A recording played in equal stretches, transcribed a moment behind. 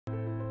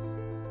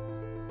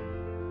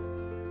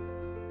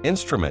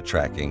instrument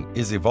tracking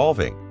is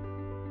evolving.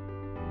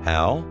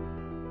 How?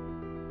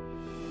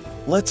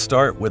 Let's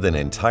start with an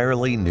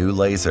entirely new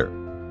laser.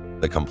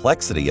 The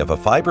complexity of a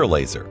fiber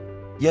laser,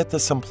 yet the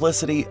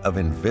simplicity of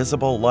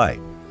invisible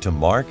light to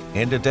mark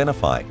and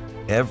identify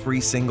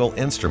every single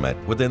instrument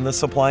within the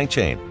supply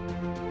chain,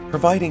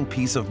 providing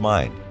peace of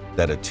mind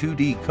that a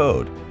 2D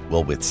code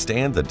will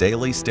withstand the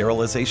daily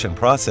sterilization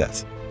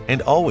process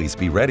and always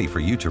be ready for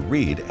you to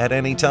read at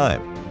any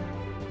time.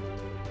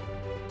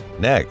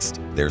 Next,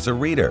 there's a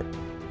reader.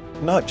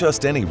 Not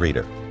just any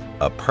reader,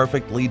 a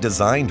perfectly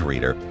designed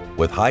reader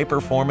with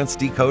high-performance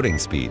decoding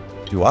speed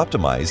to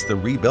optimize the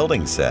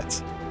rebuilding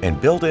sets and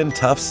built-in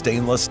tough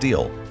stainless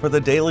steel for the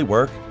daily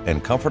work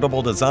and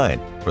comfortable design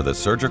for the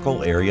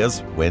surgical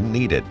areas when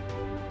needed.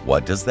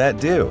 What does that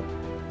do?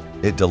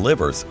 It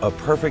delivers a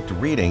perfect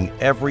reading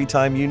every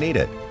time you need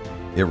it,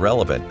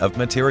 irrelevant of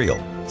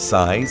material,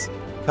 size,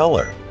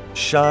 color,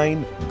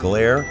 shine,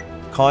 glare,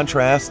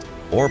 contrast,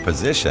 or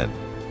position.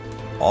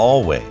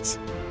 Always.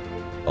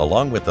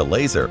 Along with the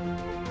laser,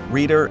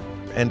 reader,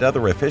 and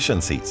other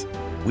efficiencies,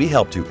 we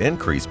help to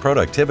increase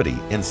productivity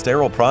in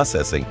sterile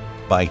processing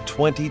by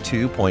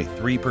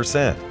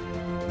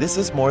 22.3%. This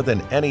is more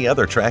than any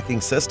other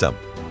tracking system.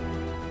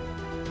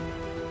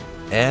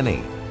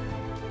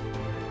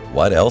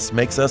 What else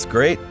makes us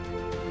great?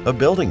 A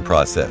building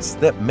process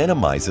that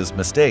minimizes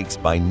mistakes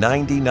by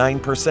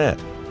 99%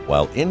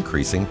 while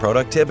increasing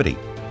productivity.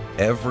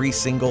 Every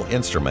single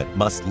instrument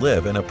must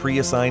live in a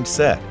pre-assigned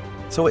set,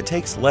 so it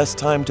takes less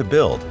time to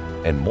build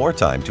and more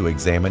time to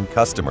examine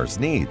customers'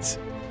 needs.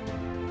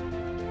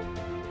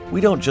 We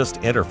don't just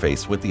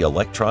interface with the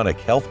electronic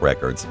health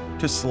records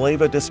to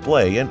slave a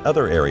display in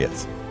other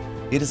areas.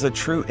 It is a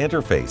true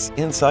interface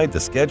inside the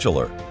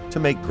scheduler to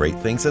make great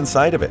things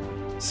inside of it,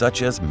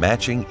 such as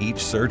matching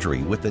each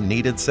surgery with the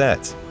needed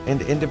sets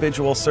and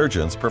individual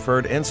surgeons'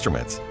 preferred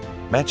instruments,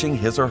 matching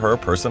his or her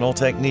personal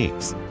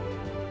techniques.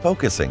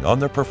 Focusing on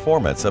the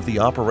performance of the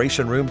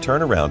operation room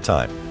turnaround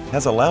time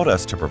has allowed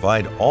us to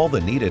provide all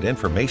the needed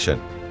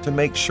information to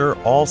make sure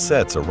all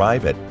sets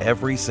arrive at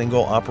every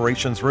single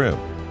operations room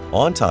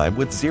on time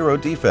with zero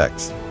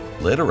defects,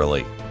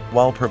 literally,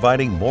 while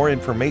providing more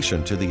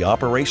information to the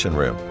operation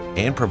room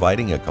and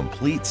providing a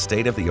complete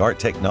state-of-the-art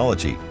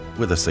technology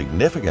with a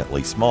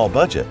significantly small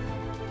budget.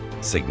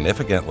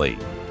 Significantly.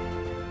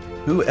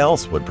 Who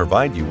else would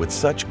provide you with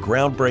such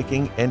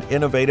groundbreaking and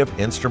innovative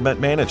instrument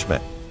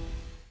management?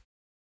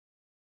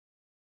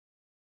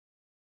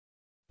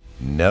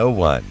 No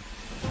one.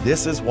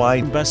 This is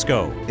why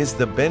Besco is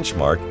the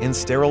benchmark in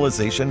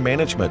sterilization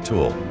management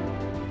tool.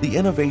 The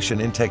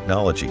innovation in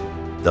technology,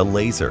 the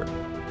laser,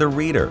 the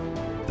reader,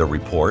 the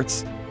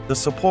reports, the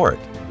support,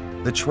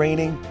 the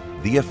training,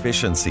 the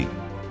efficiency.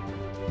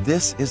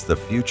 This is the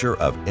future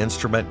of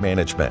instrument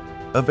management,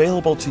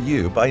 available to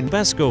you by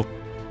Besco,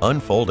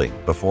 unfolding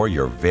before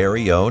your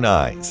very own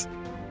eyes.